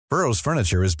Burrow's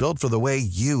furniture is built for the way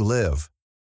you live.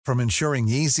 From ensuring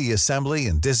easy assembly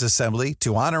and disassembly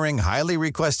to honoring highly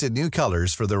requested new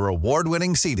colors for their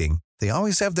award-winning seating, they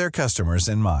always have their customers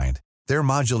in mind. Their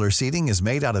modular seating is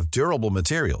made out of durable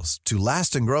materials to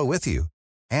last and grow with you.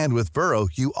 And with Burrow,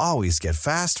 you always get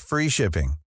fast, free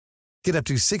shipping. Get up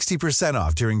to 60%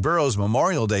 off during Burrow's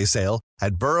Memorial Day sale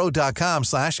at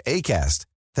burrow.com/ACAST.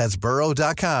 That's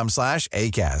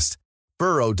burrow.com/ACAST.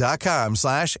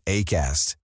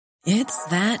 burrow.com/ACAST. It's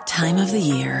that time of the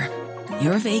year.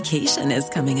 Your vacation is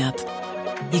coming up.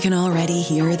 You can already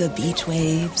hear the beach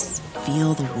waves,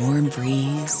 feel the warm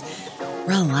breeze,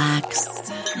 relax,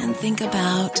 and think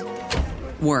about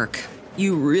work.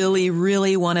 You really,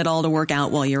 really want it all to work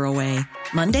out while you're away.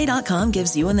 Monday.com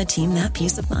gives you and the team that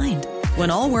peace of mind.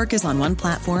 When all work is on one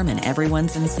platform and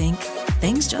everyone's in sync,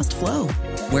 things just flow.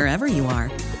 Wherever you are,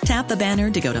 tap the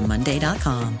banner to go to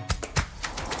Monday.com.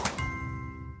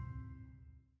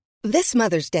 This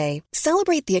Mother's Day,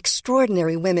 celebrate the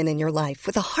extraordinary women in your life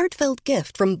with a heartfelt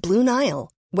gift from Blue Nile.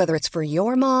 Whether it's for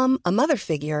your mom, a mother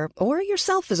figure, or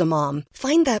yourself as a mom,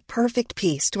 find that perfect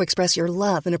piece to express your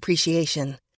love and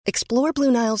appreciation. Explore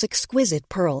Blue Nile's exquisite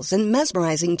pearls and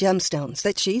mesmerizing gemstones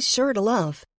that she's sure to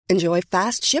love. Enjoy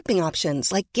fast shipping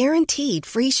options like guaranteed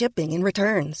free shipping and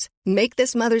returns. Make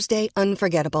this Mother's Day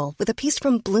unforgettable with a piece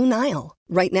from Blue Nile.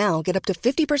 Right now, get up to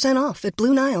 50% off at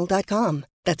BlueNile.com.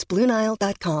 That's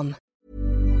BlueNile.com.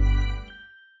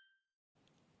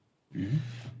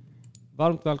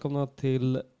 Varmt välkomna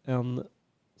till en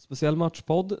speciell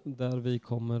matchpodd där vi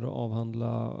kommer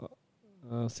avhandla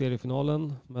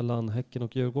seriefinalen mellan Häcken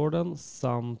och Djurgården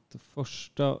samt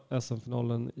första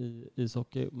SM-finalen i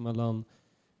ishockey mellan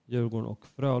Djurgården och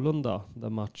Frölunda där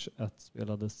match 1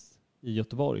 spelades i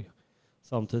Göteborg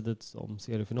samtidigt som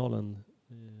seriefinalen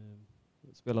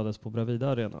spelades på Bravida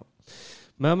Arena.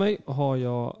 Med mig har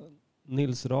jag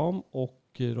Nils Ram och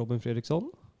Robin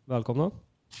Fredriksson. Välkomna.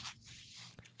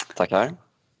 Tackar.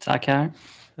 Tackar.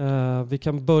 Vi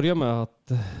kan börja med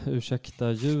att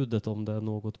ursäkta ljudet om det är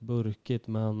något burkigt,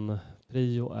 men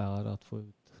prio är att få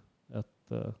ut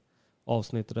ett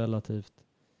avsnitt relativt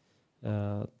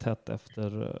tätt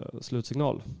efter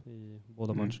slutsignal i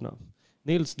båda matcherna.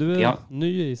 Nils, du är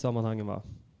ny i sammanhangen, va?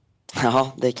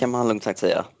 Ja, det kan man lugnt sagt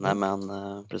säga. Nej, men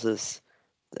precis.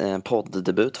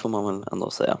 Podddebut får man väl ändå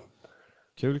säga.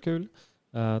 Kul.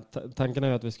 Tanken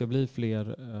är att vi ska bli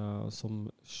fler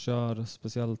som kör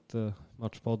speciellt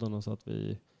matchpodden så att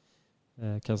vi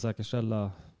kan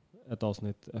säkerställa ett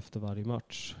avsnitt efter varje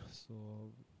match.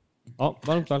 Så ja,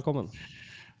 varmt välkommen.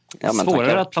 Ja, men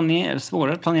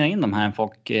svårare att planera in de här än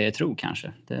folk tror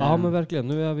kanske. Ja, men verkligen.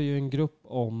 Nu är vi ju en grupp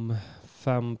om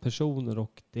 5 personer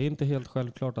och det är inte helt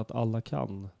självklart att alla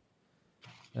kan.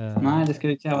 Nej, det ska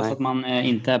ju krävas att man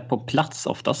inte är på plats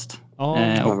oftast.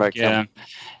 Ja, och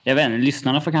jag vet inte,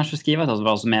 lyssnarna får kanske skriva till oss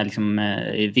vad som är liksom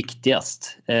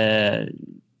viktigast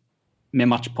med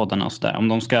matchpoddarna och sådär. Om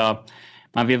de ska,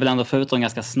 man vill väl ändå få ut dem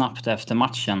ganska snabbt efter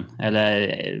matchen, eller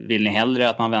vill ni hellre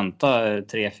att man väntar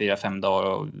 3, 4, 5 dagar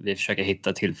och vi försöker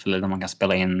hitta tillfälle där man kan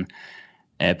spela in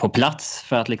på plats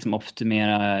för att liksom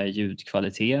optimera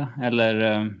ljudkvalitet, eller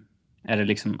är det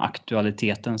liksom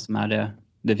aktualiteten som är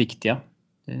det viktiga?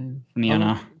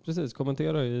 Ja, precis,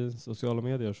 kommentera i sociala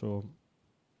medier så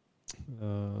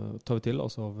tar vi till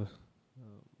oss av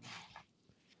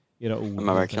era ord.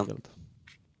 Men verkligen.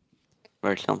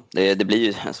 Det blir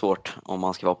ju svårt om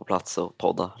man ska vara på plats och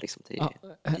podda liksom,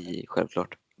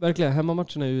 självklart. Verkligen,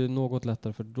 hemmamatchen är ju något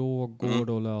lättare för då går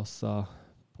det att lösa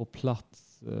på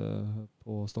plats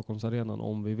på Stockholmsarenan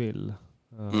om vi vill.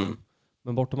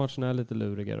 Men bortamatchen är lite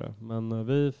lurigare, men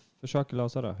vi försöker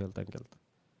lösa det helt enkelt.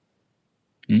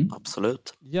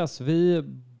 Absolut. Yes, vi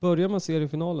börjar med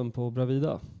seriefinalen på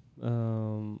Bravida.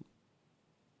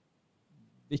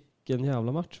 Vilken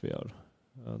jävla match vi gör.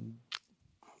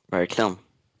 Verkligen.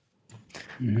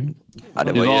 Ja,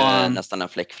 det var ju nästan en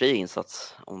fläckfri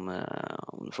insats om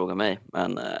du frågar mig.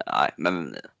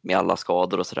 Men med alla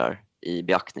skador och sådär i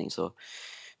beaktning så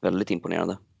väldigt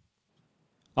imponerande.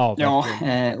 Ja,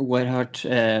 oerhört.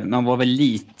 Man var väl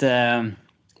lite...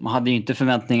 Man hade ju inte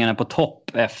förväntningarna på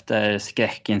topp efter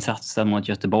skräckinsatsen mot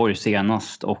Göteborg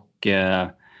senast och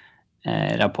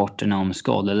rapporterna om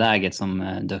skadeläget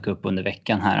som dök upp under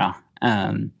veckan här.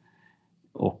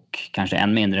 Och kanske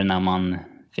än mindre när man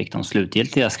fick de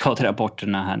slutgiltiga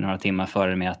skaderapporterna här några timmar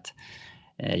före med att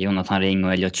Jonathan Ring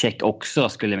och Elliot Check också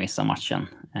skulle missa matchen.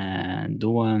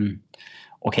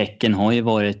 Och Häcken har ju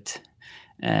varit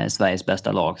Sveriges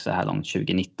bästa lag så här långt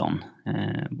 2019.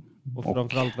 Och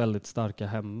framförallt väldigt starka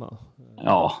hemma.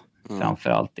 Ja,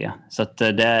 framförallt det. Så att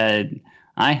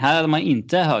här hade man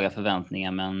inte höga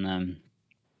förväntningar, men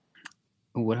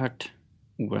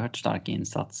oerhört stark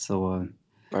insats. Och,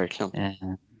 Verkligen.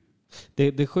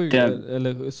 Det är sjukt,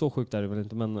 eller så sjukt är det väl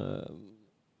inte, men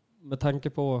med tanke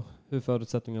på hur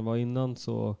förutsättningarna var innan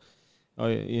så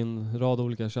i en rad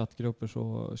olika chattgrupper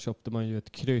så köpte man ju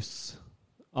ett kryss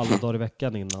alla dagar i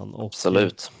veckan innan. Och,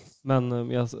 Absolut. Men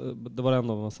det var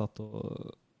ändå man satt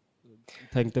och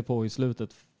tänkte på i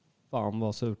slutet, fan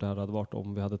vad surt det här hade varit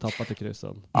om vi hade tappat i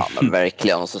kryssen. Ja, men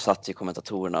verkligen. Och så satt ju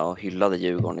kommentatorerna och hyllade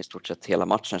Djurgården i stort sett hela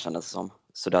matchen, kändes det som.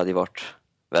 Så det hade ju varit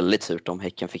väldigt surt om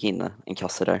Häcken fick in en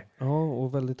kasse där. Ja,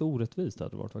 och väldigt orättvist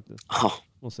hade det varit faktiskt. Ja,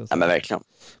 men verkligen.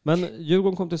 Men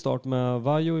Djurgården kom till start med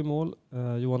Vaiho i mål,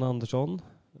 Johan Andersson,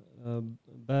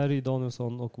 Berg,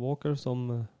 Danielsson och Walker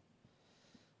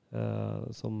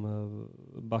som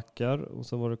backar. Och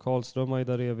sen var det Karlström,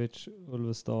 Ajdarevic,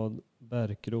 Ulvestad,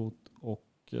 Bärkroth och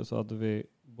så hade vi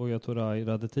Buya Turay,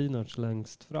 Radetinac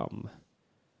längst fram.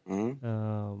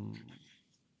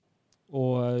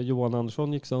 Och Johan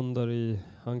Andersson gick sönder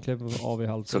han klev av i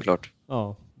halvtid. Såklart.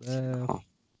 Ja.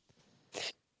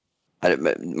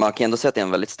 Man kan ändå säga att det är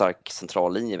en väldigt stark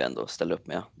centrallinje vi ändå ställer upp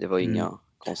med. Det var inga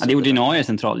konstigheter. Det är ordinarie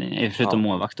centrallinje, förutom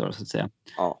målvakter så att säga.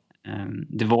 Ja.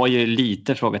 Det var ju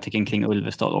lite frågetecken kring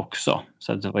Ulvestad också.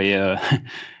 Så det var ju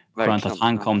skönt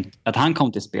att han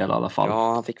kom till spel i alla fall.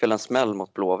 Ja, han fick väl en smäll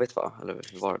mot Blåvitt, va? Eller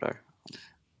hur var det där?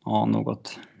 Ja,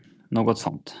 något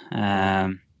sånt. Ja,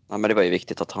 men det var ju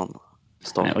viktigt att han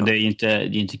startade. Och det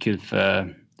är inte kul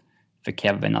för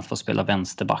Kevin att få spela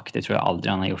vänsterback. Det tror jag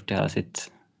aldrig han har gjort i hela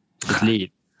sitt liv.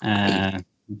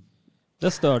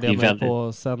 Det störde jag mig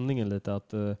på sändningen lite,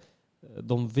 att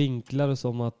de vinklade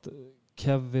som att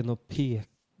Kevin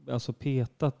har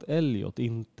petat Elliot,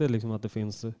 inte liksom att det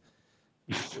finns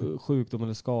sjukdom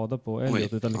eller skada på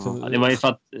Elliot. Utan liksom... Ja, det var ju för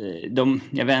att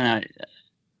jag vet inte,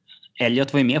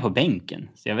 Elliot var ju med på bänken,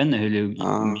 så jag vet inte hur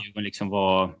Djurgården liksom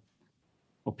var,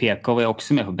 och PK var ju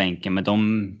också med på bänken, men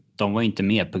de var ju inte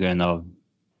med på grund av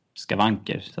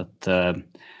skavanker, så att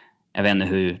jag vet inte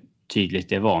hur tydligt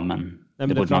det var, men det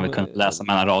borde man väl kunna läsa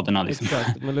mellan raderna liksom.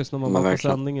 Exakt, men lyssnar man på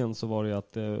sändningen så var det ju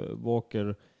att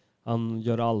Walker, han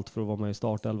gör allt för att vara med i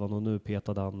startelvan och nu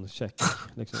petade han check.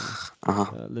 Liksom.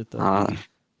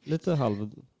 Lite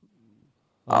halv...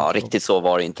 Ja, riktigt så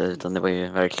var det inte, utan det var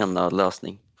ju verkligen en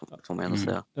lösning, får man ändå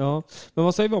säga. Ja, men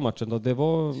vad säger vi om matchen då? Det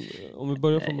var, om vi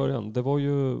börjar från början, det var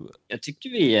ju... Jag tycker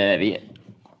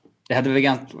det hade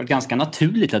väl varit ganska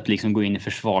naturligt att liksom gå in i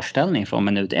försvarsställning från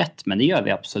minut 1, men det gör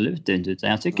vi absolut inte, utan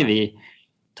jag tycker vi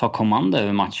tar kommando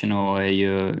över matchen och är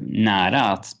ju nära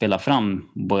att spela fram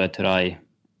Buya Turay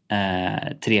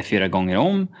 3-4 gånger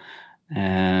om.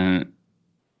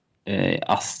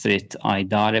 Astrit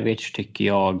Ajdarevic tycker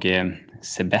jag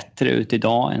ser bättre ut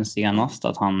idag än senast.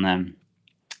 Att han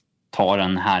tar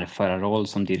en härförarroll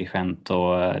som dirigent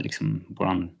och liksom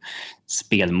våran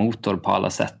spelmotor på alla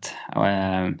sätt.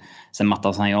 Sen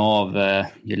mattas han ju av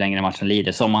ju längre matchen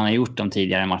lider, som han har gjort de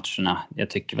tidigare matcherna. Jag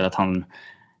tycker väl att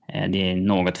det är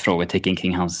något frågetecken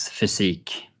kring hans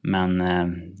fysik. Men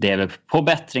det är väl på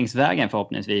bättringsvägen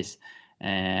förhoppningsvis.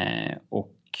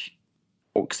 Och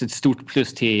också ett stort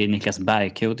plus till Niklas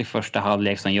Bärkroth i första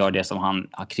halvlek, som gör det som han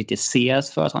har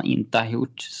kritiserats för att han inte har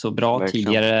gjort så bra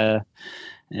tidigare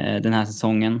den här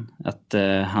säsongen. Att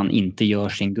han inte gör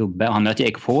sin gubbe. Och han möter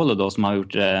Erik Polo då, som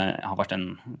har varit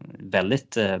en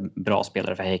väldigt bra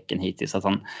spelare för Häcken hittills. Att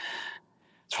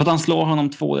han slår honom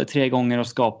 2 eller 3 gånger och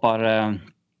skapar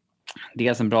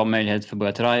dels en bra möjlighet för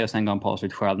Buya Turay och sen går han på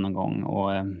avslut själv någon gång.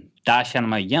 Och där känner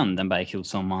man igen den Bärkroth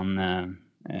som man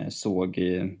såg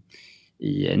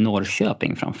i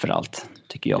Norrköping framförallt,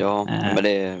 tycker jag. Ja, men det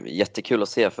är jättekul att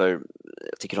se, för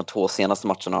jag tycker de 2 senaste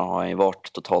matcherna har han ju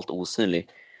varit totalt osynlig.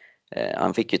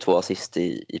 Han fick ju 2 assist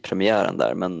i premiären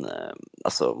där, men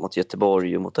alltså mot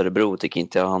Göteborg och mot Örebro tycker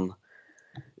inte jag han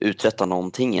uträttar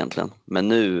någonting egentligen. Men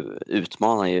nu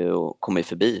utmanar ju och kommer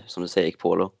förbi, som du säger, Erik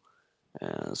Polo.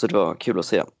 Så det var kul att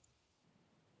se.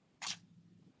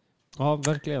 Ja,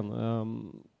 verkligen.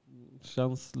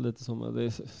 Känns lite som att det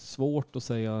är svårt att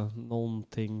säga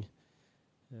någonting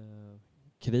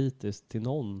kritiskt till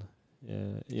någon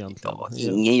egentligen. Ja,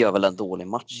 ingen gör väl en dålig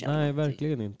match egentligen. Nej,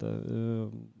 verkligen inte.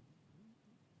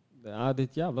 Det är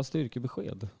ett jävla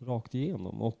styrkebesked rakt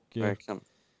igenom. Och, verkligen.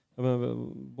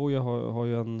 Buya har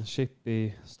ju en chip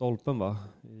i stolpen, va?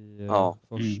 I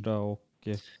första och...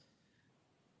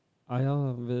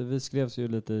 vi skrevs ju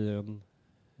lite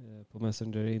på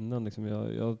Messenger innan. Liksom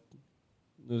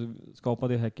nu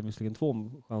skapade Häcken visserligen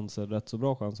 2 chanser, rätt så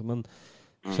bra chanser, men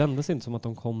kändes inte som att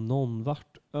de kom någon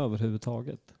vart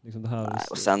överhuvudtaget. Liksom det här. Nej,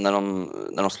 och sen när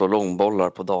de slår långbollar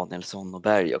på Danielsson och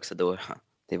Berg också,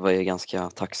 det var ju ganska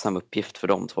tacksam uppgift för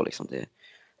de 2. Liksom.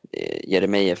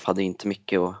 Jeremejeff hade ju inte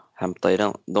mycket att hämta i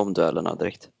de duellerna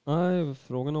direkt. Nej,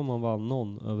 frågan om han vann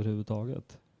någon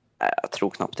överhuvudtaget. Nej, jag tror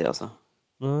knappt det alltså.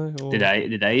 Nej, och... det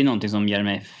där är ju någonting som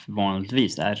Jeremejeff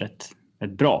vanligtvis är rätt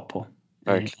bra på.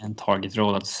 Verkligen. En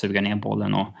target-roll, att suga ner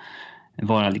bollen och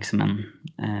vara liksom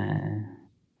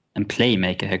en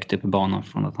playmaker högt upp i banan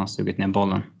från att han sugit ner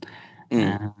bollen.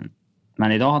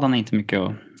 Men idag hade han inte mycket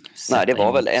att sätta. Nej, det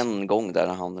var väl en gång där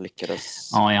han lyckades.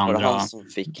 Ja, i andra. Var det han som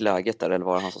fick läget där, eller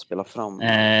var det han som spelade fram?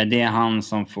 Det är han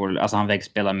som får, alltså han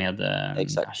vägspelar med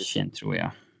Ashin, tror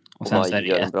jag. Och sen så är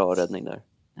det en bra räddning där.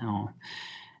 Ja.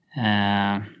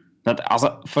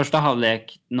 Alltså första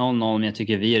halvlek 0-0, men jag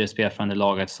tycker vi är det spelförande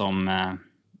laget som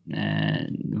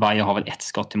Vaja har väl ett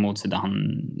skott emot sig där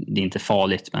det är inte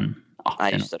farligt, men det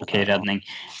är en okej räddning.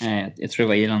 Jag tror det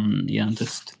var Iran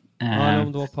Dust.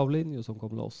 Om det var Paulinho som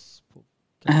kom loss på.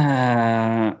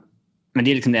 Men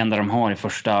det är liksom det enda de har i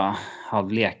första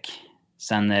halvlek.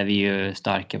 Sen är vi ju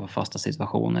starka på fasta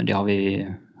situationer. Det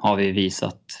har vi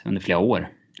visat under flera år.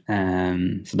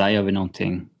 Så där gör vi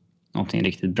någonting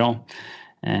riktigt bra.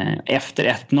 Efter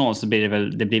 1-0 så blir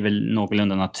det väl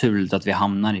någorlunda naturligt att vi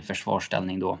hamnar i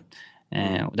försvarsställning då.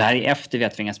 Och det här är efter vi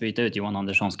har tvingats byta ut Johan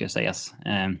Andersson, ska sägas.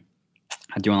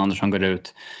 Att Johan Andersson går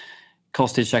ut.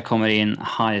 Kostica kommer in,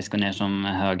 Haris går ner som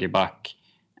högerback.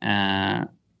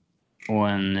 Och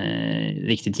en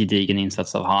riktigt gedigen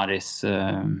insats av Haris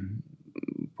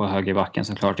på högerbacken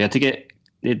såklart. Jag tycker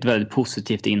det är ett väldigt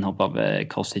positivt inhopp av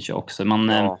Kostica också.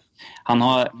 Han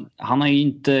har ju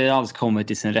inte alls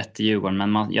kommit i sin rätt i Djurgården,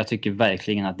 men jag tycker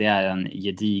verkligen att det är en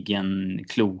gedigen,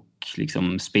 klok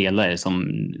liksom, spelare som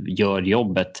gör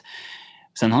jobbet.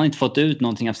 Sen har han inte fått ut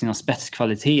någonting av sina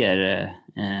spetskvaliteter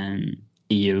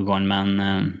i Djurgården, men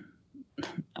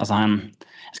alltså jag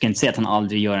ska inte säga att han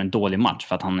aldrig gör en dålig match,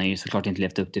 för att han har ju såklart inte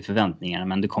levt upp till förväntningarna,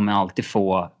 men du kommer alltid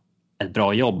få ett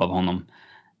bra jobb av honom.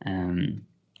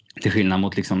 Till skillnad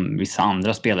mot liksom vissa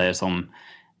andra spelare som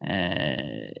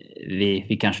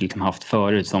vi kanske liksom haft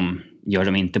förut, som gör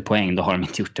de inte poäng, då har de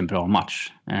inte gjort en bra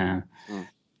match.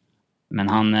 Men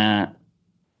han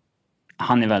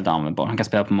är väldigt användbar. Han kan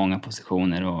spela på många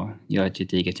positioner och göra ett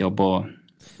gediget jobb. Och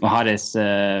Harris,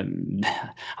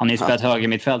 han har ju spelat höger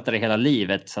mittfältare hela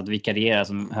livet, så att vikariera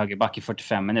som högerback i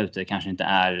 45 minuter kanske inte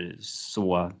är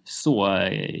så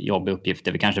jobbig uppgift.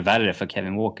 Det är kanske värre för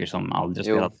Kevin Walker, som aldrig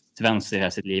spelat vänster i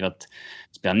hela sitt liv, att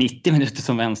spela 90 minuter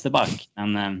som vänsterback.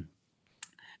 Men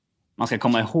man ska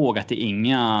komma ihåg att det är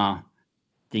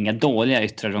inga dåliga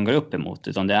yttrar de går upp emot,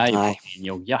 utan det är ju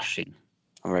Paulinho och Yashin.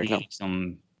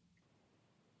 Liksom...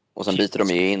 Och sen byter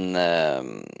de ju in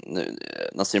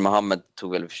Nasir Mohammed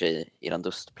tog väl för sig Iran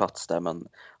Dust plats där, men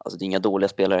alltså det är inga dåliga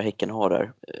spelare Häcken har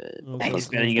där. Nej, det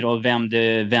spelar ingen roll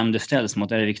vem du ställs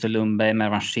mot. Är det Victor Lundberg,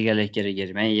 Mervan Celik, eller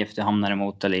Jeremejeff du hamnar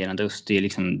emot, eller Iran Dust? Det är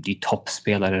liksom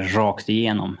toppspelare rakt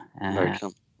igenom.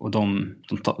 Och de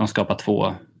skapar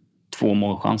två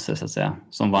målchanser, så att säga,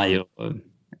 som varje.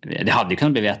 Det hade ju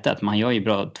kunnat bli vettet. Man gör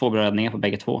ju två bra räddningar på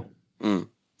bägge två.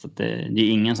 Så att det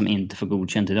är ingen som inte får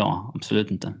godkänt idag.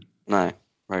 Absolut inte. Nej,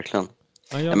 verkligen.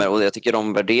 Och jag tycker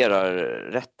de värderar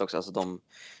rätt också. Alltså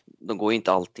de går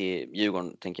inte alltid,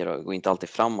 Djurgården tänker jag, går inte alltid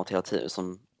framåt hela tiden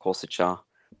som Kostica.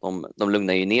 De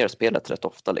lugnar ju ner spelet rätt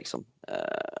ofta liksom.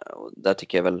 Och där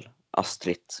tycker jag väl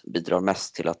Astrid bidrar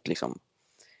mest till att liksom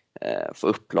få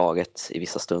upp laget i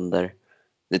vissa stunder.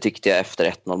 Det tyckte jag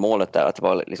efter 1-0 målet där, att det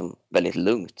var liksom väldigt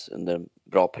lugnt under en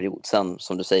bra period. Sen,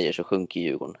 som du säger, så sjunker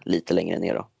Djurgården lite längre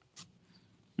ner då.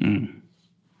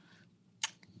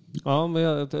 Ja, men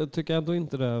jag tycker ändå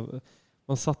inte det.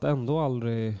 Man satt ändå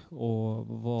aldrig och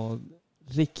var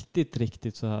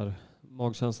riktigt så här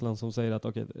magkänslan som säger att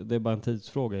okej, det är bara en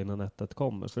tidsfråga innan 1-1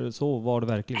 kommer. För så var det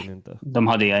verkligen inte. De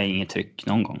hade inget tryck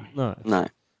någon gång. Nej.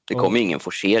 Det kom ingen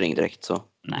forcering direkt så.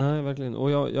 Nej, verkligen.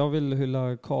 Och jag vill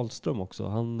hylla Karlström också.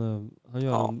 Han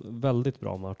gör en väldigt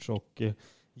bra match och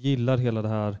gillar hela det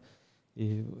här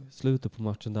i slutet på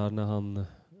matchen där när han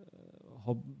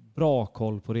har bra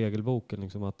koll på regelboken.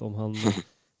 Liksom, att om han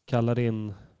kallar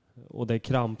in och det är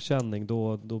krampkänning,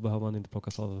 då behöver man inte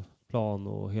plockas av plan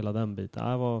och hela den biten.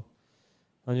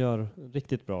 Han gör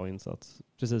riktigt bra insats,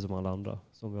 precis som alla andra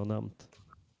som vi har nämnt.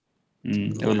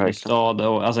 Ulvestad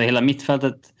och alltså hela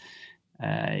mittfältet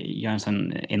gör en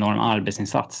sån enorm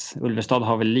arbetsinsats. Ulvestad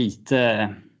har väl lite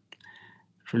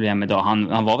problem idag.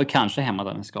 Han var väl kanske hemma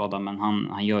där med skada, men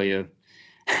han gör ju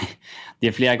det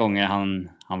är flera gånger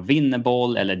han vinner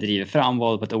boll eller driver fram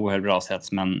boll på ett oerhört bra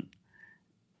sätt, men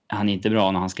han är inte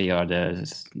bra när han ska göra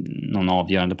någon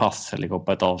avgörande pass eller gå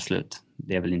på ett avslut.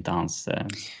 Det är väl inte hans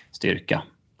styrka.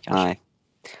 Kanske.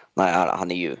 Nej,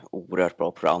 han är ju oerhört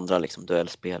bra på det andra, liksom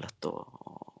duellspelet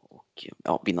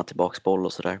och vinna tillbaks boll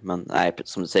och sådär. Men nej,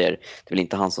 som du säger, det är väl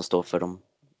inte han som står för de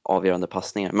avgörande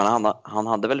passningar. Men han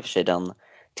hade väl för sig den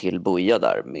till Buja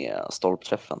där med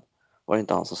stolpträffen. Var det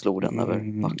inte han som slog den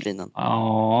över backlinjen?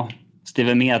 Ja, det är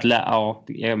väl mer att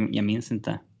jag minns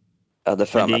inte. Ja,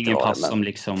 det är ingen pass som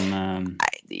liksom...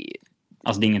 Nej,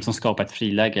 alltså det är inget som skapar ett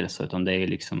friläge eller så, utan det är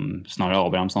liksom snarare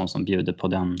Abrahamsson som bjuder på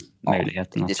den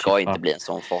möjligheten. Det ska inte bli en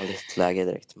sån farligt läge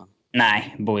direkt. Men...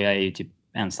 Nej, Buja är ju typ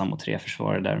ensam mot 3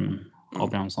 försvarare där, men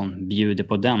Abrahamsson bjuder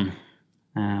på den.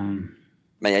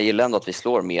 Men jag gillar ändå att vi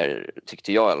slår mer,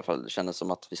 tyckte jag i alla fall. Det kändes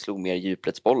som att vi slog mer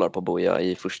djupledsbollar på Buja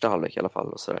i första halvlek i alla fall.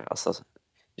 Och så alltså,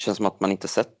 det känns som att man inte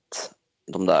sett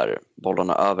de där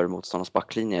bollarna över motståndarnas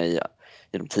backlinje i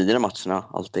de tidigare matcherna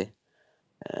alltid.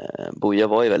 Buja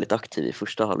var ju väldigt aktiv i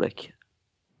första halvlek.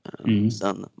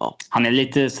 Sen, ja. Han är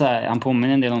lite så här, han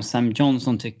påminner en del om Sam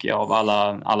Johnson tycker jag. Av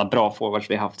alla bra forwards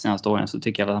vi har haft senaste åren, så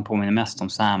tycker jag att han påminner mest om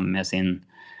Sam med sin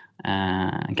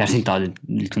kanske inte har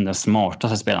liksom den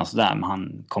smartaste spelaren sådär, men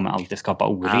han kommer alltid skapa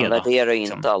oreda. Han värderar ju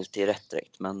liksom. Inte alltid rätt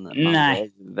direkt, men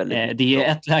nej, det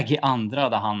är ett läge i andra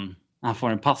där han får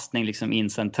en passning liksom in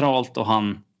centralt och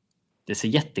det ser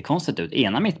jättekonstigt ut.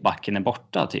 Ena mittbacken är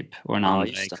borta typ och den andra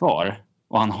är kvar.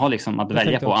 Och han har liksom att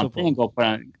välja på antingen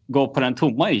gå på den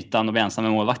tomma ytan och bli ensam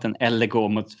med målvakten, eller gå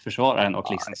mot försvararen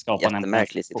och liksom skapa en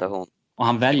jättemärklig situation. Och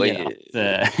han väljer att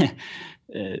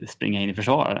springa in i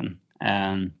försvararen.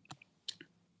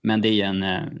 Men det är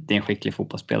en skicklig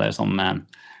fotbollsspelare som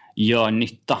gör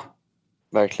nytta.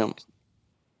 Verkligen.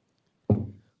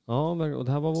 Ja, och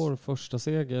det här var vår första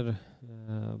seger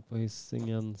på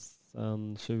Hisingen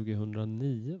sedan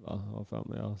 2009, va? Har för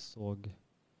mig jag såg.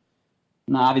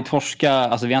 Nej, vi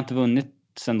alltså vi har inte vunnit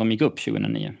sedan de gick upp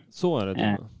 2009. Så är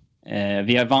det.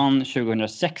 Vi vann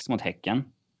 2006 mot Häcken,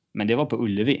 men det var på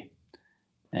Ullevi.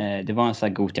 Det var en sån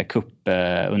här Gothia Cup,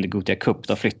 under Gothia Cup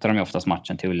då flyttar de ju oftast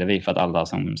matchen till Ullevi för att alla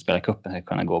som spelar cupen ska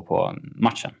kunna gå på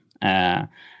matchen.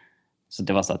 Så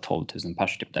det var så här 12 000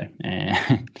 pers typ där.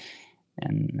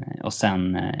 Och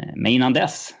sen, men innan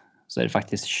dess så är det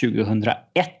faktiskt 2001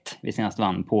 vi senast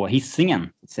vann på Hisingen.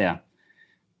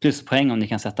 Pluspoäng om ni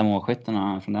kan sätta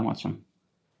målskyttarna från den matchen.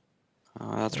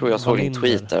 Ja, jag tror jag såg en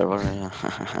tweet där. Var det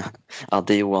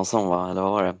Adde Johansson, va? Eller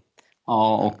vad var det?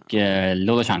 Ja, och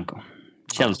Lodoshanko.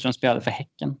 Källström spelade för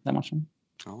Häcken den matchen.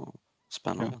 Ja,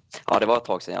 spännande. Ja, det var ett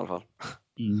tag sedan i alla fall.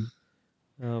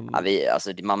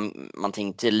 Man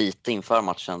tänkte lite inför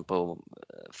matchen på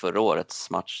förra årets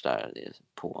match där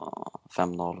på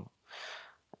 5-0.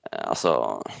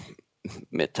 Alltså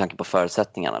med tanke på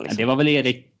förutsättningarna. Liksom. Det var väl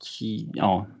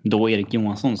Erik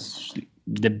Johanssons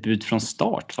debut från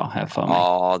start, va? Här för mig.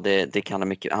 Ja, det kan det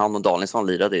mycket. Han och Danielsson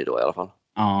lirade ju då i alla fall.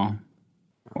 Ja,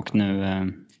 och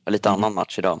nu... lite annan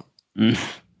match idag.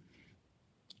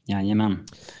 Jajamän.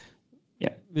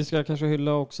 Yeah. Vi ska kanske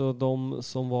hylla också de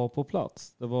som var på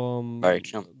plats. Det var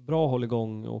verkligen bra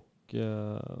hålligång och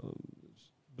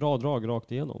bra drag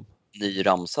rakt igenom. Ny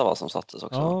ramsa, va, som sattes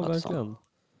också. Ja, verkligen.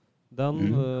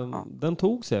 Den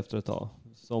tog sig efter ett tag,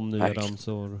 som nya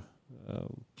ramsor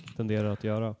tenderar att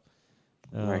göra.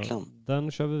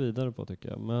 Den kör vi vidare på, tycker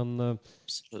jag. Men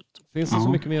finns det så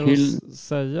mycket mer att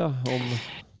säga om...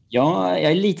 Ja,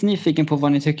 jag är lite nyfiken på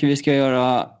vad ni tycker vi ska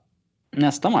göra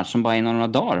nästa match som bara är några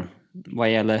dagar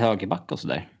vad gäller högerback och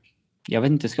sådär. Jag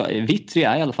vet inte, Vittry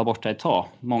är i alla fall borta ett tag.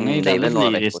 Många är väldigt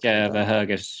lyriska över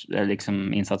högers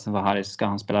liksom, insatsen för Harris. Ska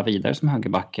han spela vidare som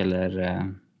högerback eller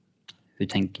hur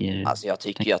tänker... Alltså jag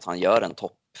tycker ju att han gör en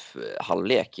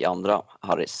topphalvlek i andra,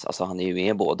 Harris. Alltså han är ju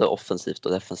med både offensivt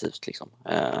och defensivt liksom.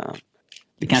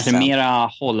 Det kanske är mera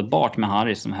hållbart med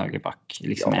Harris som högerback.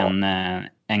 Liksom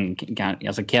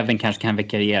alltså Kevin kanske kan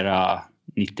vikariera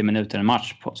 90 minuter en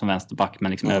match som vänsterback,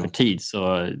 men liksom över tid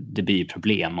så det blir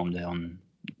problem om det är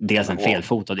dels en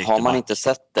felfotad ytterback. Har man inte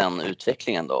sett den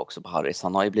utvecklingen då också på Harris?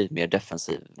 Han har ju blivit mer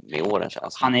defensiv med åren.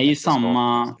 Han är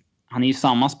ju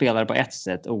samma spelare på ett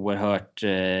sätt, oerhört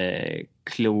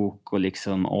klok och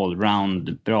liksom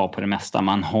allround, bra på det mesta.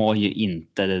 Man har ju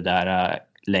inte det där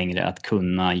längre att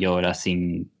kunna göra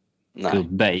sin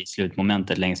gubbe i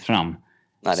slutmomentet längst fram.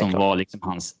 Som var liksom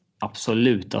hans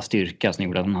absoluta styrka, som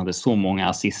gjorde att han hade så många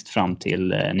assist fram till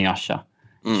Nyasha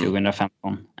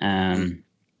 2015.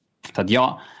 Så att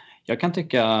jag kan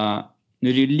tycka, nu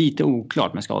är det ju lite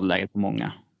oklart med skadeläget på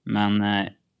många, men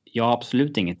jag har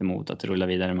absolut inget emot att rulla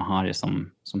vidare med Harry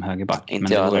som högerback. Men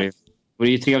det vore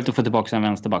ju trevligt att få tillbaka en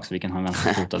vänsterback så vi kan ha en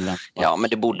vänsterfotad vänsterback. Ja, men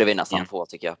det borde vi nästan få,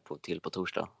 tycker jag, på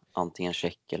torsdag. Antingen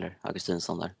Check eller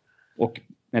Augustinsson där. Och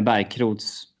med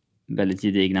Bergkrots väldigt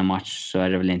gedigna match så är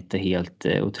det väl inte helt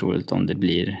otroligt om det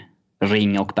blir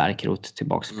Ring och Bergkrot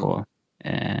tillbaks på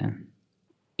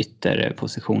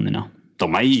ytterpositionerna.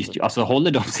 De har ju, alltså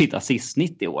håller de sitt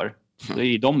assistsnitt i år Det är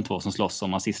ju de två som slåss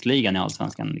om assistligan i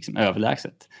Allsvenskan liksom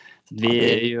överlägset. Så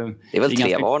vi är ju, det är väl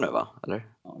 3 var nu, va? Eller?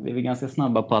 Ja, vi är väl ganska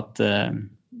snabba på att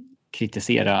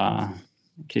kritisera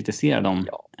dem.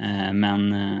 Ja.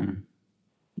 Men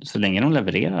så länge de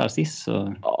levererar assist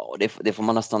så... Ja, och det får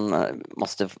man nästan...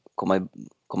 Måste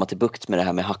komma till bukt med det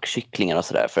här med hackkycklingar och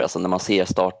sådär. För alltså när man ser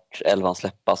startelvan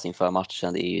släppas inför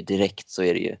matchen, det är ju direkt så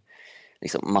är det ju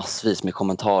liksom massvis med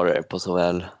kommentarer på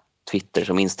såväl Twitter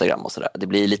som Instagram och sådär. Det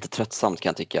blir lite tröttsamt, kan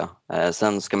jag tycka.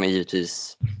 Sen ska man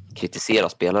givetvis kritisera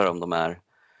spelare om de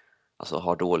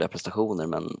har dåliga prestationer,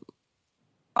 men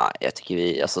jag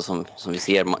tycker som vi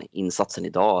ser insatsen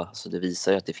idag, så det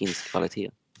visar ju att det finns kvalitet.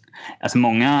 Alltså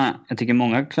jag tycker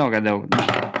många klagade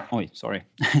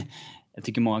jag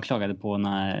tycker många klagade på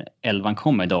när 11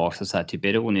 kom idag också, så här typ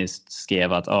ironiskt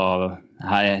skrev att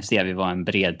här ser vi vad en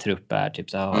bred trupp är typ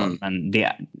så här, men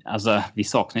vi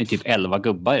saknar ju typ 11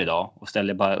 gubbar idag och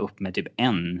ställer bara upp med typ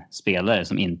en spelare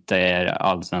som inte är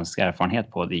allsvensk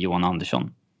erfarenhet på, det är Johan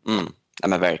Andersson. Ja,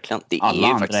 men verkligen, det alla är ju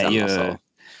andra faktiskt är ju,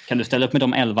 kan du ställa upp med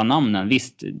de 11 namnen?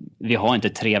 Visst, vi har inte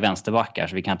 3 vänsterbackar,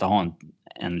 så vi kan inte ha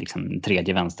en liksom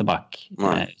tredje vänsterback,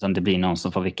 utan det blir någon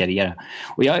som får vikariera.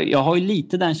 Och jag har ju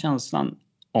lite den känslan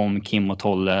om Kim och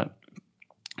Tolle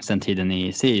sen tiden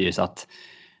i Sirius, att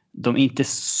de inte är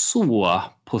så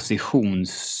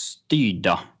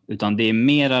positionsstyrda, utan det är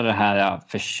mera det här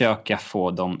att försöka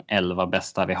få de 11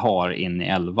 bästa vi har in i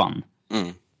 11.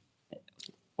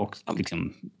 Och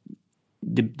liksom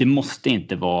det måste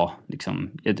inte vara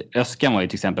liksom, Öskan var ju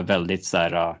till exempel väldigt så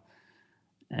här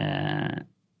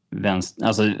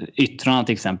alltså yttrarna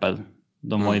till exempel,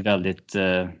 de var ju väldigt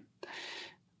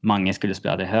Mange skulle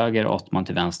spela till höger och Ottman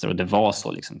till vänster, och det var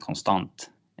så liksom konstant.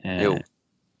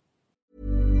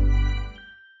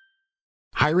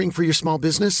 Hiring for your small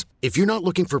business? If you're not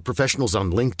looking for professionals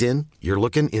on LinkedIn, you're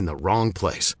looking in the wrong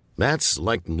place.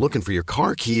 That's like looking for your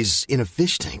car keys in a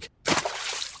fish tank.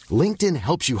 LinkedIn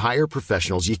helps you hire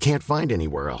professionals you can't find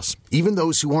anywhere else, even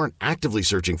those who aren't actively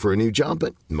searching for a new job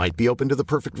but might be open to the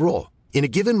perfect role. In a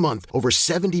given month, over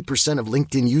 70% of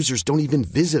LinkedIn users don't even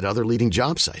visit other leading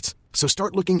job sites. So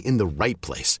start looking in the right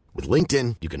place. With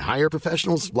LinkedIn, you can hire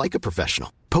professionals like a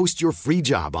professional. Post your free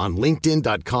job on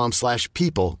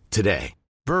linkedin.com/people today.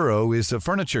 Burrow is a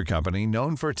furniture company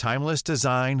known for timeless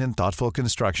design and thoughtful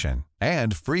construction,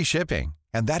 and free shipping.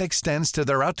 And that extends to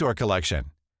their outdoor collection.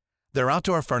 Their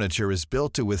outdoor furniture is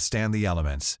built to withstand the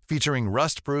elements, featuring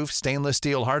rust-proof stainless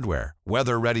steel hardware,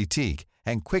 weather-ready teak,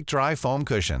 and quick-dry foam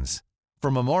cushions.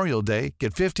 For Memorial Day,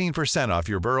 get 15% off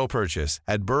your Burrow purchase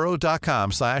at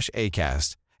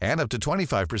burrow.com/acast, and up to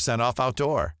 25% off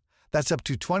outdoor. That's up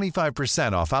to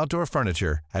 25% off outdoor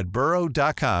furniture at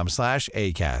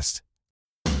burrow.com/acast.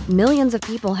 Millions of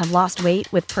people have lost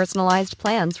weight with personalized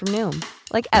plans from Noom.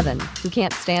 Like Evan, who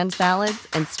can't stand salads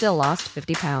and still lost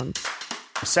 50 pounds.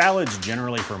 Salads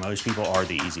generally for most people are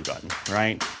the easy button,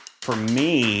 right? For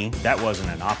me, that wasn't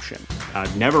an option. I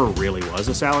never really was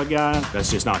a salad guy.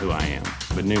 That's just not who I am.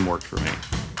 But Noom worked for me.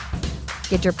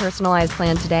 Get your personalized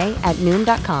plan today at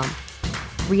Noom.com.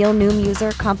 Real Noom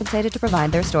user compensated to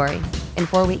provide their story. In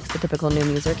 4 weeks, the typical Noom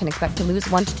user can expect to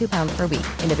lose 1 to 2 pounds per week.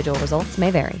 Individual results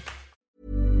may vary.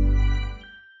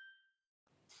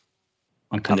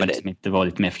 Man kunde liksom inte vara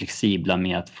lite mer flexibla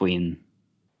med att få in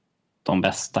de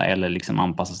bästa eller liksom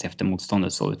anpassa sig efter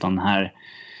motståndet så, utan här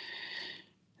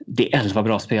det är 11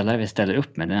 bra spelare vi ställer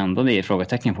upp med. Den enda det är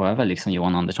frågetecken på är väl liksom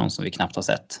Johan Andersson, som vi knappt har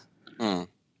sett.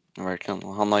 Verkligen.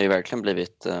 Och han har ju verkligen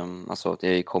blivit det har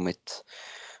ju kommit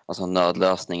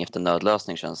nödlösning efter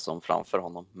nödlösning känns som framför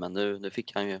honom. Men nu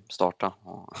fick han ju starta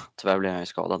och tyvärr blev han ju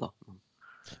skadad då.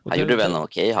 Han gjorde väl en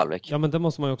okej halvlek. Ja, men det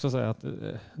måste man ju också säga, att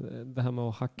det här med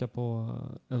att hacka på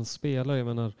en spelare, jag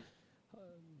menar,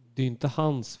 det är inte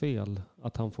hans fel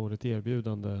att han får ett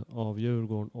erbjudande av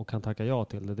Djurgården och kan tacka ja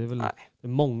till det. Det är väl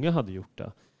många hade gjort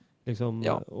det. Liksom,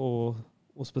 ja.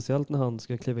 Och speciellt när han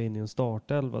ska kliva in i en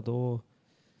startelva, då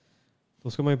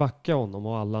ska man ju backa honom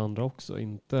och alla andra också.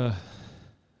 Inte,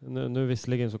 nu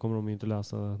visserligen så kommer de ju inte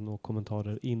läsa några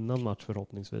kommentarer innan match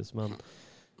förhoppningsvis, men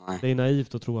det är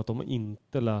naivt att tro att de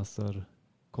inte läser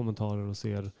kommentarer och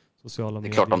ser sociala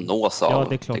medier. Det är klart de nås av. Ja,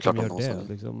 det är klart de gör det.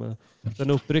 Liksom. En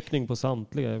uppryckning på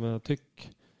samtliga. Men tyck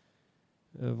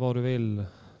vad du vill,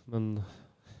 men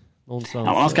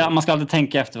någonstans... Ja, man ska alltid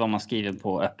tänka efter vad man skriver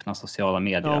på öppna sociala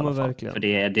medier. Ja, men verkligen.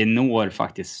 För det når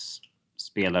faktiskt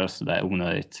spelare så där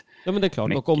onödigt. Ja, men det är klart.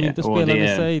 Mycket. Och om inte spelaren i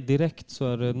sig direkt, så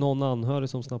är det någon anhörig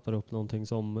som snappar upp någonting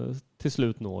som till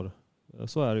slut når.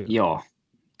 Så är det ju. Ja,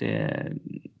 det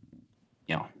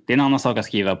är en annan sak att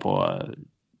skriva på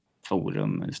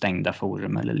forum, stängda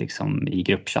forum eller liksom i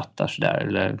gruppchattar så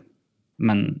där,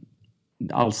 men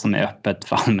allt som är öppet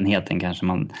för allmänheten kanske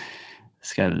man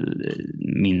ska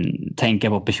tänka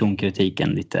på personkritiken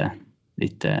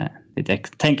lite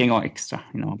tänk en gång extra.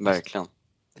 Verkligen.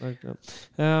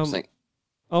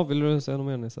 Vill du säga något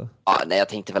mer, Nisse? Ja, nej, jag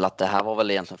tänkte väl att det här var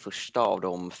väl egentligen första av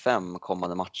de 5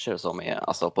 kommande matcher som är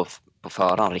alltså på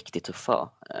förhand riktigt tuffa.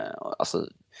 Alltså,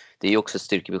 det är ju också ett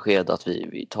styrkebesked att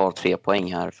vi tar 3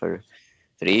 poäng här för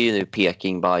det är ju nu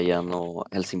Peking, Bayern och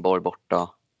Helsingborg borta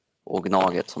och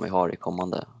Gnaget som vi har i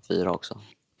kommande 4 också.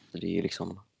 Så det är ju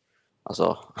liksom,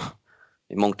 alltså,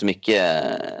 i mångt och mycket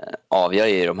avgör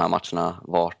ju de här matcherna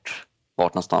vart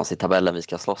någonstans i tabellen vi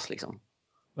ska slåss liksom.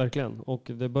 Verkligen, och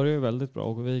det börjar ju väldigt bra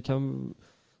och vi kan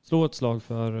slå ett slag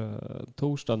för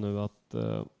torsdag nu att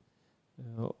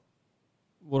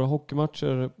våra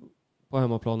hockeymatcher på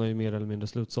hemmaplan är ju mer eller mindre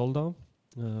slutsålda.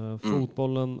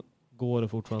 Fotbollen går det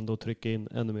fortfarande att trycka in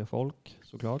ännu mer folk,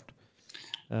 såklart.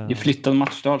 Det flyttade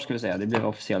matchstart ska vi säga, det blev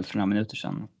officiellt för några minuter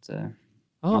sedan.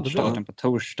 Matchstarten på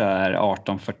torsdag är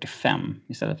 18:45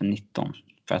 istället för 19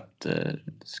 för att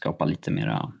skapa lite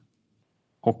mera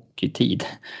hockeytid.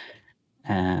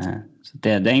 Så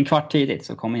det är en kvart tidigt,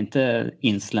 så kom inte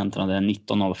insläntrande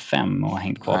 19:05 och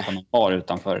hängt kvar på någon bar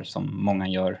utanför som många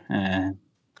gör.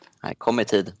 Nej, kom i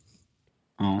tid.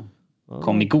 Ja,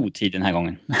 kom i god tid den här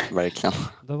gången. Verkligen.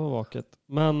 Det var vaket.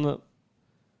 Men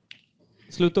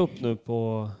sluta upp nu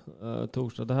på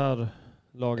torsdag. Det här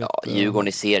laget... Ja, Djurgården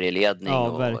i serieledning.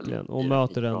 Ja, verkligen. Och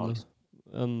möter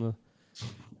en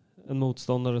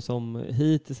motståndare som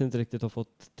hittills inte riktigt har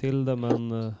fått till det,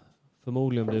 men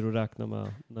förmodligen blir det att räkna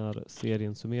med när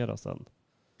serien summeras sen.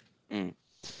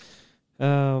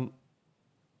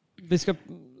 Vi ska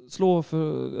slå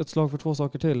för ett slag för 2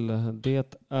 saker till.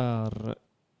 Det är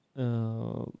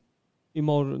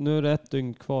imorgon, nu är det 1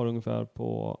 dygn kvar ungefär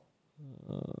på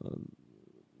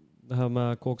det här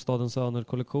med Kåkstadens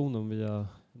Söner-kollektionen via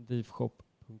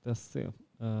divshop.se.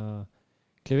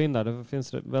 Kliv in där, det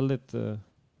finns väldigt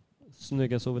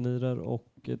snygga souvenirer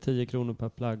och 10 kronor per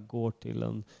plagg går till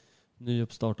en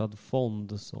nyuppstartad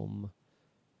fond som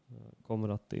kommer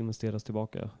att investeras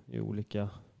tillbaka i olika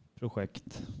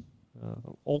projekt.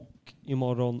 Och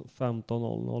imorgon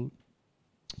 15:00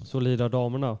 så lirar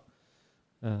damerna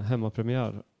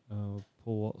hemmapremiär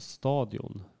på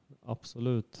Stadion.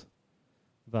 Absolut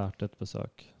värt ett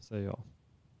besök, säger jag.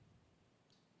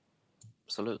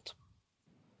 Absolut.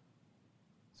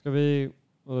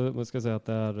 Man ska säga att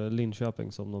det är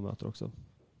Linköping som de möter också.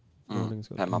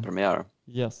 Hemmapremiär.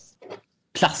 Yes.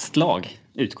 Plastlag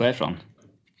utgår jag ifrån.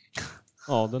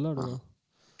 Ja, det lär du vara.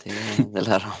 Det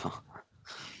lär du vara.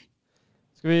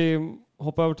 Ska vi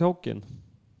hoppa över till hockeyn?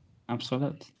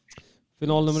 Absolut.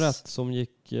 Final nummer 1 som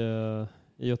gick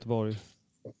i Göteborg.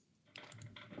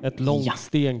 Ett långt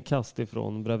stenkast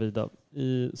ifrån Bravida.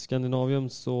 I Skandinavium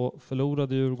så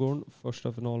förlorade Djurgården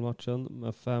första finalmatchen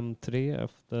med 5-3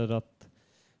 efter att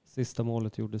sista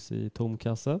målet gjordes i tom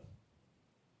kasse.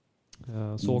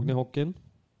 Såg ni hockeyn?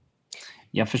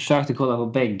 Jag försökte kolla på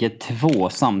bägge 2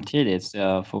 samtidigt, så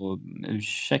jag får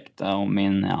ursäkta om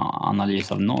min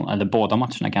analys av eller båda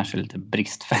matcherna kanske är lite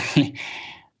bristfällig.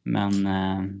 Men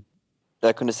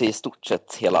jag kunde se i stort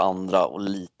sett hela andra och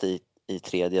lite i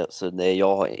tredje, så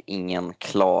jag har ingen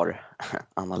klar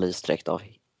analys direkt av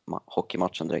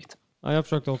hockeymatchen direkt. Ja, jag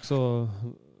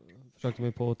försökte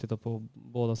mig på att titta på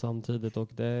båda samtidigt och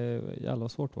det är jävla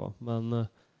svårt va, men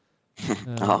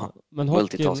men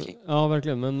hockeyn, ja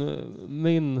verkligen, men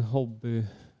min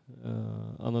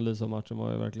analys av matchen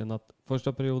var ju verkligen att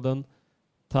första perioden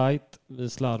tight, vi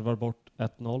slarvar bort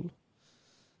 1-0.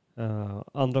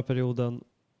 Andra perioden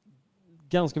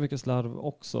ganska mycket slarv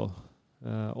också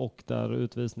och där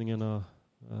utvisningarna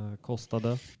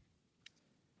kostade.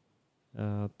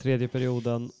 Tredje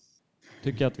perioden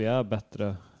tycker jag att vi är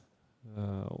bättre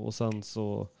och sen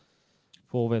så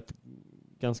får vi ett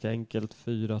ganska enkelt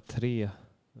 4-3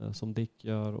 som Dick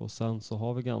gör och sen så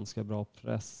har vi ganska bra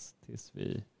press tills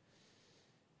vi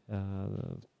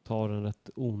tar en rätt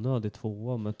onödig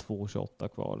 2 med 2:28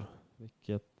 kvar,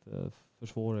 vilket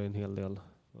försvårar en hel del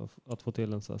att få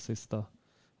till en så här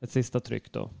ett sista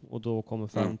tryck då, och då kommer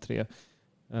 5-3.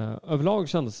 Överlag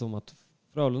kändes det som att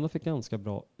Frölunda fick ganska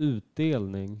bra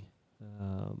utdelning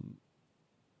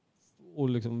och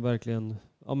liksom verkligen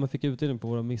fick utdelning på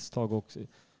våra misstag och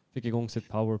fick igång sitt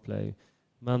powerplay.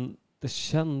 Men det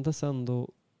kändes ändå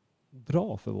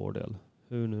bra för vår del.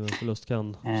 Hur nu en förlust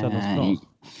kan kännas bra.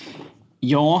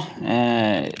 Ja,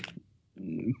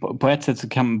 på ett sätt så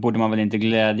borde man väl inte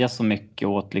glädjas så mycket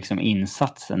åt liksom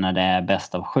insatsen när det är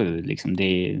bäst av 7. Liksom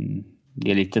det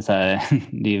är lite så här,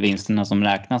 det är vinsterna som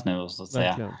räknas nu så att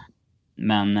säga.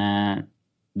 Men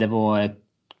det var ett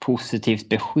positivt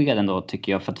besked ändå,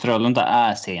 tycker jag. För att Frölunda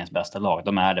är seriens bästa lag.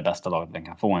 De är det bästa laget som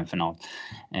kan få en final.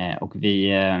 Och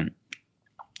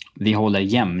vi håller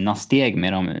jämna steg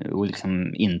med dem. Och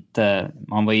liksom inte...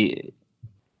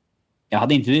 Jag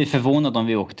hade inte blivit förvånad om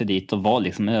vi åkte dit och var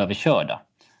liksom överkörda.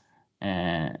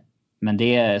 Men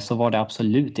så var det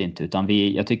absolut inte.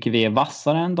 Utan jag tycker vi är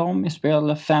vassare än dem i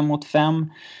spel 5 mot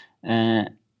 5.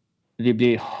 Vi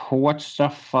blir hårt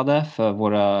straffade för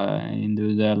våra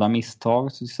individuella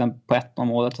misstag, till exempel på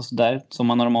 1-målet och sådär. Som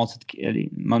man normalt sett,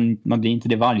 man blir inte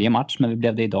det varje match, men vi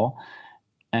blev det idag.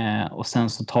 Och sen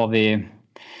så tar vi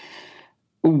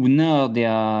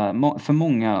för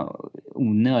många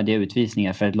onödiga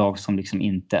utvisningar för ett lag som liksom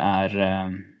inte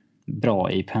är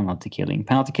bra i penalty killing.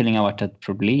 Penalty killing har varit ett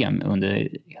problem under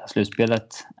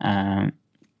slutspelet.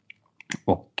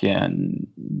 Och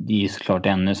det är såklart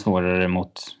ännu svårare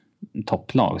mot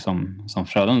topplag som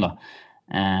Frölunda.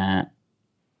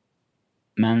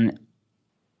 Men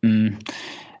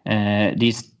det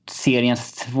är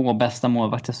seriens 2 bästa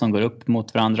målvakter som går upp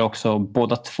mot varandra också.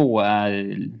 Båda 2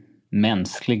 är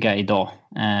mänskliga idag.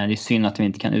 Det är synd att vi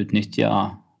inte kan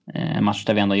utnyttja en match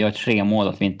där vi ändå gör 3 mål,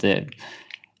 att vi inte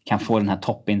kan få den här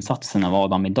toppinsatsen av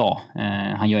Adam idag.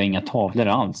 Han gör inga tavlor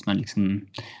alls, men liksom,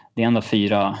 det är ändå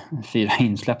 4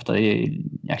 insläppta. Det är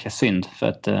jäkla synd, för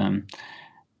att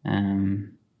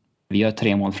vi gör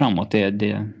 3 mål framåt. Det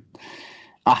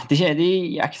är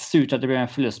jäkla surt att det blir en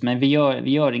förlust, men vi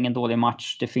gör ingen dålig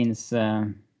match. Det finns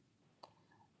den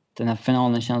här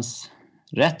finalen känns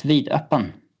rätt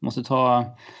vidöppen. Måste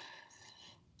ta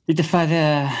lite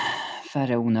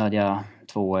färre onödiga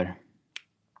 2-år.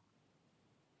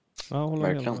 Ja,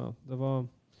 håller med. Det var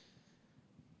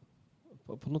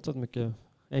på något sätt mycket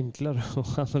enklare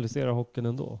att analysera hockeyn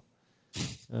ändå.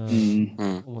 Men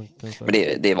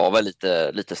det var väl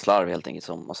lite slarv helt enkelt,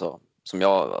 som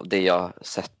det jag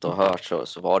sett och hört,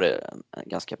 så var det en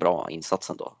ganska bra insats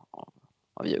ändå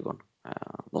av Djurgården.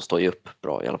 De står ju upp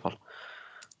bra i alla fall.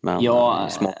 Men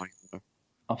små.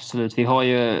 Absolut. Vi har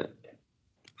ju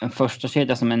en första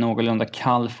kedja som är någorlunda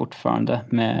kall fortfarande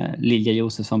med Lilja,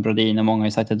 Josefsson, Brodin, och många har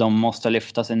ju sagt att de måste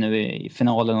lyfta sig nu i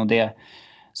finalen, och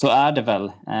så är det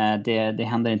väl. Det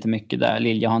händer inte mycket där.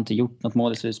 Lilja har inte gjort något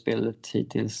mål i slutspelet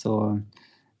hittills, så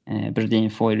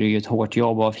Brodin får ju ett hårt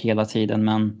jobb av hela tiden,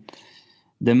 men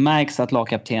det märks att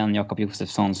lagkapten Jakob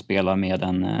Josefsson spelar med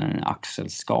en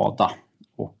axelskada,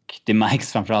 och det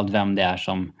märks framförallt vem det är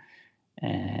som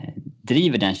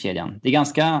driver den kedjan. Det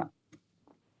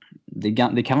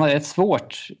kan vara rätt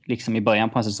svårt liksom i början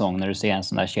på en säsong när du ser en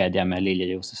sån där kedja med Lilja,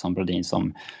 Josefsson, Brodin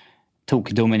som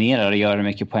dominerar och gör hur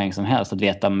mycket poäng som helst, att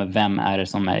veta med vem är det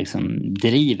som liksom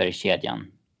driver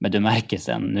kedjan. Men du märker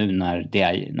sen nu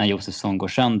när Josefsson går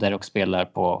sönder och spelar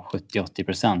på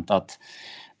 70-80%, att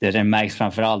det märks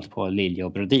framförallt på Lilja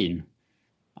och Brodin,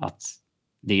 att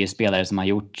det är spelare som har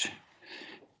gjort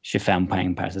 25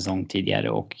 poäng per säsong tidigare,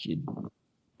 och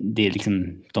det är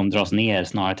liksom, de dras ner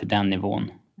snarare till den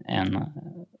nivån.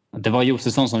 Det var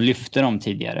Josefsson som lyfte dem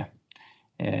tidigare,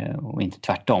 och inte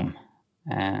tvärtom.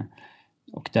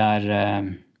 Och där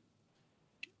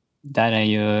är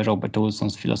ju Robert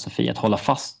Olssons filosofi att hålla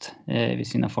fast vid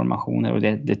sina formationer, och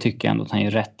det tycker jag ändå att han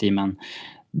gör rätt i. Men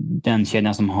den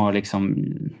kedjan som har liksom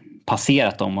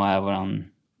passerat dem och är vår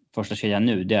första kedja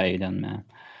nu, det är ju den med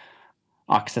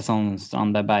Axelsson,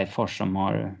 Strandberg, Bergfors, som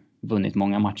har vunnit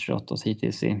många matcher åt oss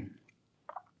hittills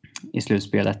i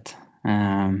slutspelet.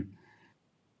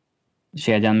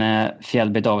 Kedjan med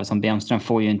Fjällby, Davidsson, Bemström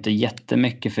får ju inte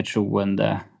jättemycket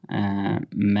förtroende,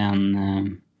 men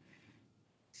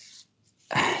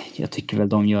jag tycker väl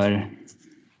de gör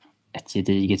ett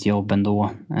gediget jobb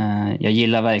ändå. Jag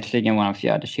gillar verkligen vår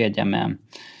fjärde kedja med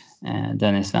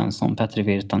Dennis Svensson, Petri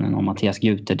Virtanen och Mattias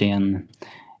Guter. Det är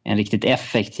en riktigt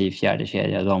effektiv fjärde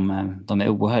kedja. De är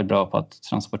oerhört bra på att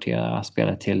transportera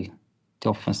spelet till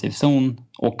offensiv zon,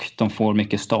 och de får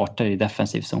mycket starter i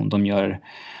defensiv zon.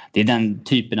 Det är den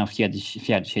typen av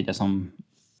fjärde kedja som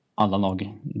alla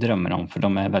lag drömmer om, för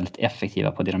de är väldigt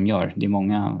effektiva på det de gör. Det är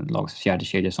många lags fjärde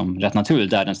kedjor som rätt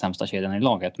naturligt är den sämsta kedjan i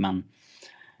laget, men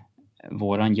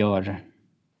våran gör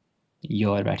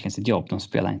verkligen sitt jobb. De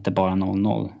spelar inte bara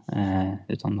 0-0,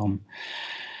 utan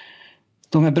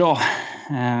de är bra.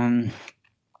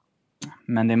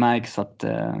 Men det märks att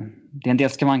det är en del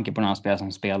skavanker på den här spelare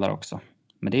som spelar också.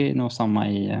 Men det är nog samma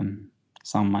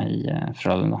i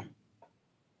Frölunda.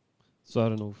 Så är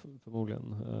det nog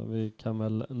förmodligen. Vi kan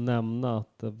väl nämna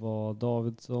att det var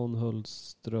Davidsson,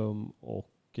 Hultström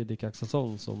och Dick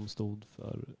Axelsson som stod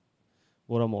för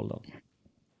våra mål då.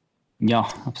 Ja,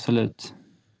 absolut.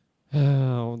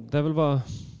 Det är väl bara...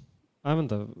 Jag vet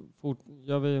inte.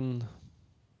 Gör vi en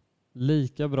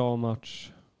lika bra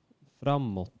match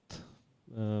framåt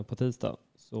på tisdag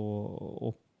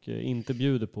och inte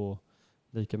bjuder på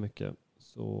lika mycket,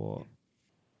 så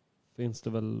finns det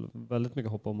väl väldigt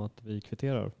mycket hopp om att vi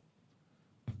kvitterar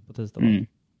på tisdag.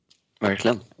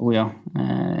 Verkligen. Oh ja.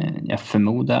 Jag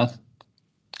förmodar att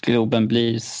Globen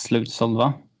blir slutsåld,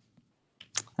 va?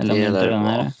 Eller det om inte den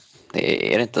här.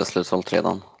 Det är inte slutsålt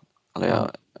redan. Eller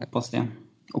jag hoppas det.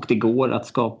 Och det går att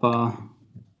skapa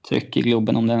tryck i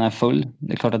Globen om den är full.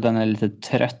 Det är klart att den är lite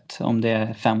trött om det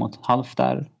är 5,5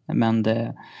 där. Men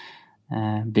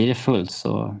blir det fullt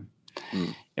så...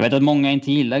 Jag vet att många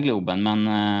inte gillar Globen, men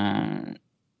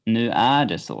nu är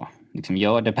det så. Liksom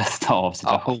gör det bästa av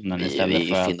situationen istället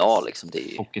för final, att liksom.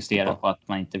 fokusera på att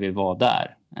man inte vill vara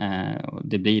där.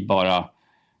 Det blir bara...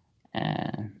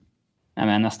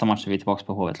 nästa match är vi tillbaka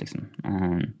på Hovet. Liksom.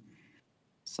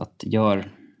 Så att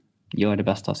gör det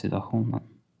bästa av situationen.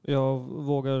 Jag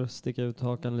vågar sticka ut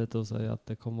hakan lite och säga att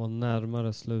det kommer vara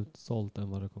närmare slutsålt än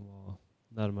vad det kommer vara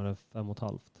närmare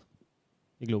 5,5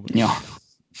 i Globen. Ja,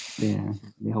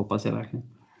 det hoppas jag verkligen.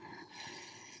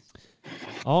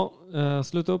 Ja,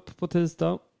 sluta upp på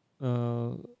tisdag.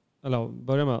 Eller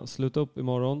börja med, sluta upp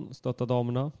imorgon. Stötta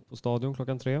damerna på stadion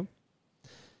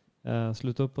 3:00.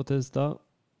 Sluta upp på tisdag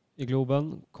i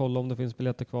Globen. Kolla om det finns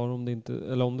biljetter kvar,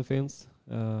 om det finns.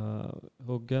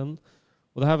 Huggen.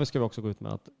 Och det här ska vi också gå ut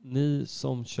med, att ni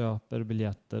som köper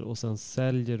biljetter och sen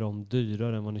säljer dem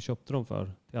dyrare än vad ni köpte dem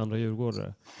för till andra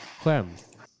djurgårdare,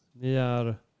 skäms. Ni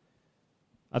är...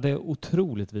 Ja, det är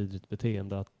otroligt vidrigt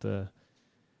beteende att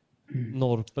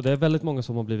norpa. Det är väldigt många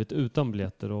som har blivit utan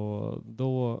biljetter och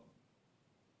då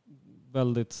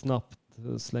väldigt snabbt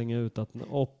slänga ut att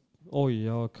oj,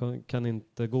 jag kan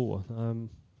inte gå.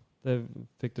 Det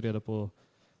fick du reda på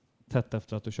tätt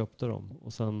efter att du köpte dem.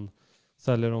 Och sen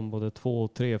säljer de både 2,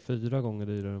 3, 4 gånger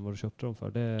dyrare än vad du köpte dem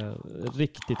för. Det är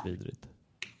riktigt vidrigt.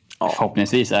 Ja.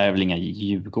 Förhoppningsvis är det väl inga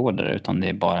djurgårdare, utan det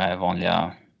är bara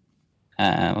vanliga,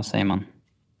 vad säger man?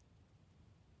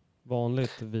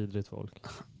 Vanligt vidrigt folk.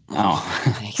 Ja,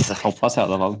 exakt. Hoppas jag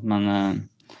i alla fall. Men,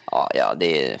 ja,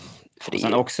 det är... För det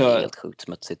är också, helt sjukt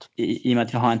smutsigt. I och med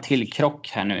att vi har en till krock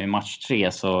här nu i match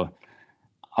 3, så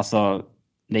alltså,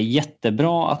 det är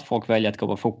jättebra att folk väljer att gå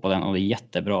på fotbollen och det är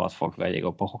jättebra att folk väljer att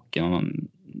gå på hockeyn.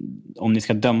 Om ni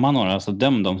ska döma några, så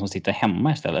döm de som sitter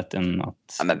hemma istället än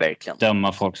att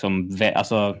döma folk som...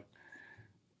 Alltså,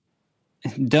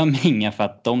 döm inga för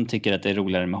att de tycker att det är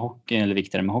roligare med hockeyn eller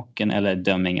viktigare med hockeyn, eller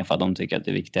döm inga för att de tycker att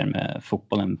det är viktigare med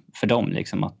fotbollen för dem.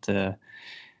 Liksom att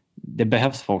det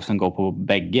behövs folk som går på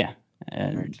bägge.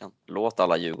 Låt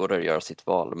alla djurgårdare göra sitt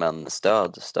val, men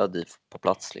stöd på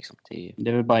plats. Liksom. Det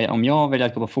är väl bara, om jag vill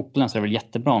att gå på fotbollen så är det väl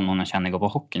jättebra om någon jag känner går på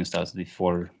hockeyn istället, så att vi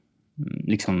får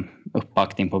liksom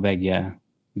uppbackning på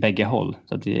bägge håll.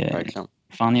 Så att det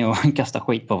fan är att kasta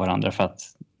skit på varandra för att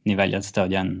ni väljer att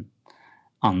stödja en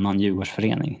annan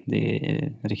Djurgårdsförening. Det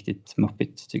är riktigt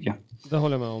muppigt, tycker jag. Det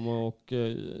håller jag med om, och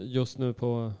just nu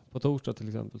på torsdag till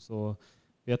exempel så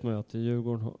vet man ju att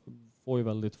Djurgården får ju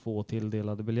väldigt få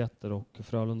tilldelade biljetter, och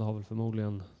Frölunda har väl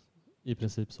förmodligen i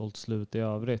princip sålt slut i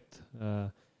övrigt.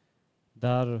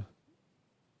 Där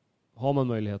har man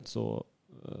möjlighet så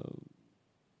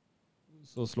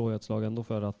slår jag ett slag ändå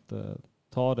för att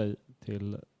ta dig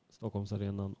till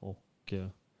Stockholmsarenan och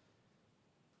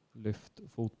lyft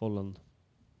fotbollen.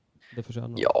 Det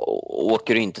förtjänar. Ja, och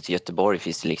åker du inte till Göteborg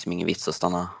finns det liksom ingen vits att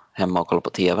stanna hemma och kolla på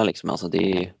TV. Liksom. Alltså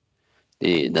det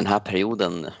är den här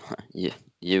perioden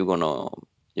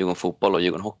Djurgården fotboll och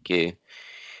Djurgården hockey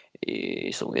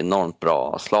är så enormt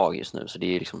bra slag just nu. Så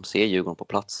det är liksom, se Djurgården på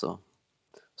plats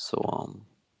så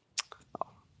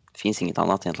det finns inget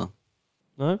annat egentligen.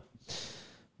 Nej.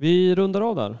 Vi rundar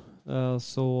av där.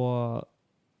 Så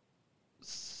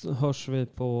hörs vi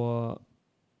på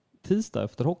tisdag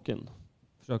efter hockeyn.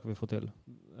 Försöker vi få till.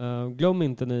 Glöm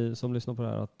inte, ni som lyssnar på det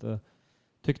här, att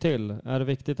tyck till. Är det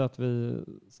viktigt att vi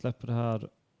släpper det här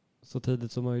så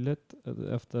tidigt som möjligt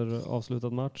efter avslutad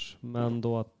match, men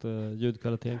då att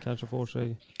ljudkvaliteten kanske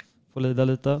får lida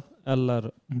lite,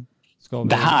 eller ska vi...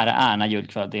 Det här är när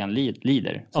ljudkvaliteten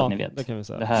lider, så att ni vet. Det kan vi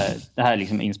säga. Det här är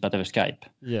liksom inspelat över Skype.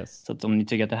 Yes. Så att om ni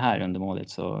tycker att det här är undermåligt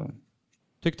så...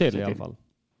 Tyck till i alla fall.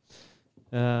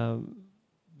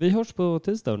 Vi hörs på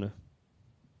tisdag nu.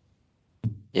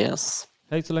 Yes.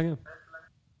 Hej så länge.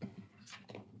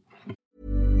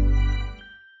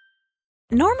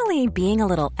 Normally, being a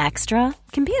little extra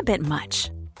can be a bit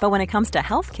much. But when it comes to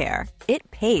healthcare,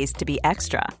 it pays to be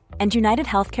extra. And United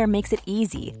Healthcare makes it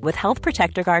easy with Health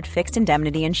Protector Guard fixed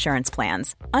indemnity insurance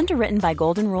plans. Underwritten by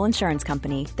Golden Rule Insurance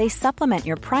Company, they supplement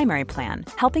your primary plan,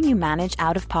 helping you manage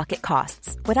out-of-pocket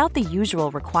costs without the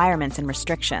usual requirements and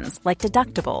restrictions like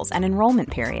deductibles and enrollment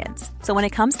periods. So when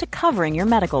it comes to covering your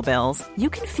medical bills,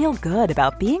 you can feel good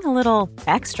about being a little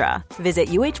extra. Visit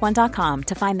UH1.com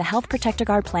to find the Health Protector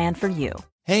Guard plan for you.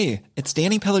 Hey, it's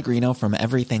Danny Pellegrino from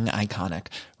Everything Iconic.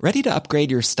 Ready to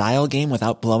upgrade your style game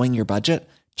without blowing your budget?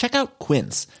 Check out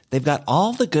Quince. They've got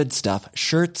all the good stuff,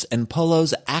 shirts and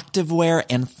polos, activewear,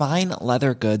 and fine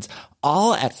leather goods,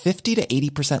 all at 50 to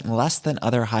 80% less than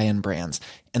other high-end brands.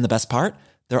 And the best part?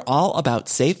 They're all about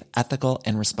safe, ethical,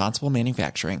 and responsible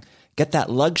manufacturing. Get that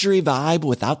luxury vibe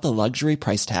without the luxury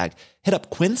price tag. Hit up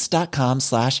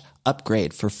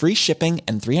quince.com/upgrade for free shipping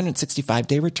and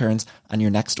 365-day returns on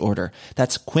your next order.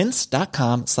 That's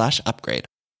quince.com/upgrade.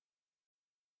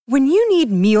 When you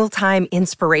need mealtime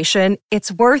inspiration,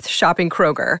 it's worth shopping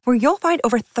Kroger, where you'll find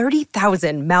over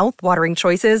 30,000 mouth-watering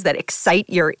choices that excite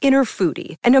your inner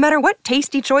foodie. And no matter what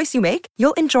tasty choice you make,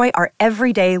 you'll enjoy our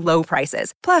everyday low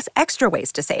prices, plus extra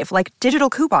ways to save, like digital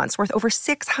coupons worth over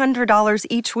 $600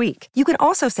 each week. You can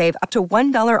also save up to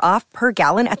 $1 off per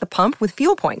gallon at the pump with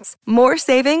fuel points. More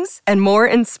savings and more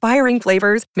inspiring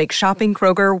flavors make shopping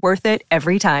Kroger worth it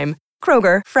every time.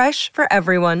 Kroger, fresh for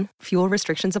everyone. Fuel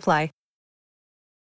restrictions apply.